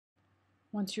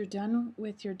Once you're done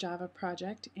with your Java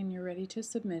project and you're ready to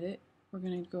submit it, we're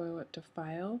going to go up to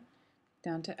File,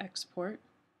 down to Export.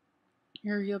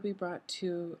 Here you'll be brought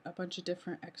to a bunch of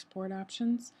different export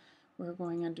options. We're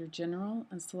going under General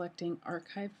and selecting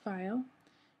Archive File,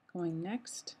 going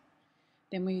Next.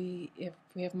 Then if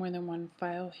we have more than one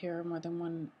file here, more than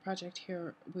one project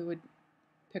here, we would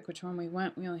pick which one we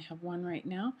want. We only have one right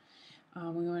now.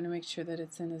 We want to make sure that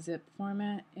it's in a zip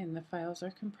format and the files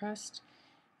are compressed,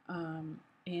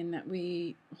 and that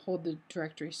we hold the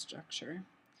directory structure.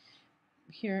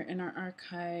 Here in our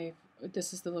archive,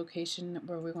 this is the location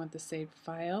where we want the saved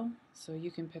file, so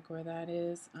you can pick where that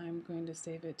is. I'm going to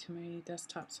save it to my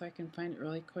desktop so I can find it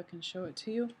really quick and show it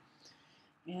to you.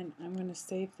 And I'm going to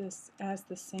save this as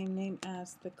the same name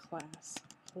as the class,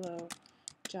 Hello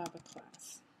Java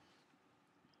Class.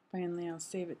 Finally, I'll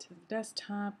save it to the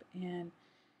desktop and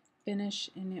finish,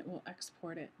 and it will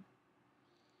export it.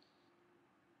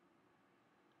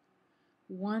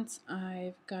 Once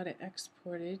I've got it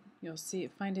exported, you'll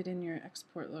find it in your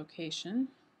export location.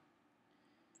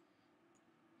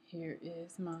 Here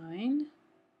is mine.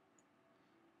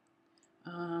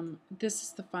 This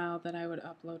is the file that I would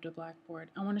upload to Blackboard.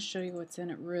 I want to show you what's in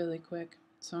it really quick,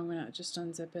 so I'm going to just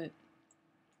unzip it.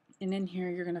 And in here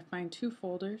you're going to find two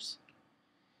folders,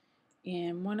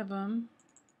 and one of them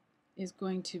is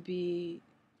going to be,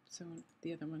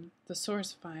 the other one, the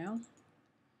source file,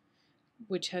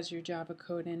 which has your Java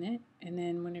code in it, and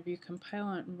then whenever you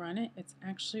compile it and run it, it's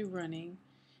actually running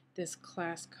this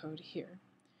class code here.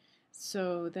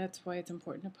 So that's why it's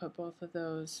important to put both of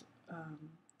those,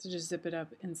 to just zip it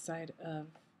up inside of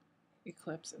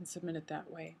Eclipse and submit it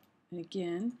that way. And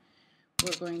again,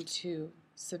 we're going to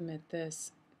submit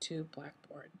this to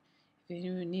Blackboard. If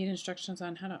you need instructions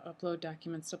on how to upload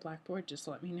documents to Blackboard, just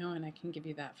let me know and I can give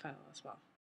you that file as well.